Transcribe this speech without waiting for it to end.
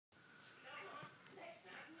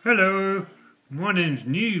Hello, my name's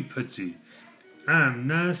New Pudsey. I'm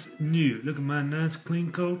nice new. Look at my nice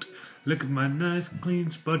clean coat. Look at my nice clean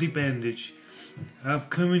spotty bandage. I've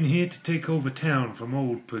come in here to take over town from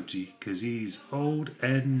old Pudsey, 'cause he's old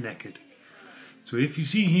and naked. So if you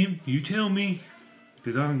see him, you tell me,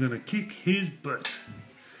 'cause I'm gonna kick his butt.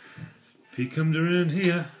 If he comes around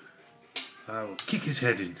here, I will kick his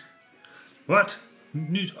head in. What?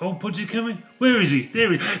 Old Pudsey coming? Where is he?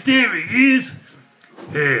 There he is!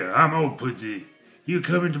 Hey, I'm old Pudsey. You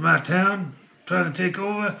come into my town, trying to take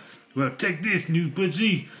over? Well, take this, new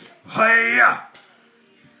Pudsey. Hiya!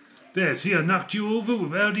 There, see, I knocked you over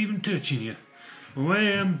without even touching you.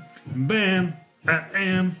 Wham, bam, I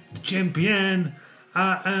am the champion.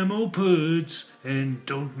 I am old Puds, and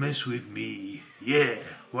don't mess with me. Yeah,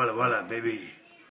 walla walla, baby.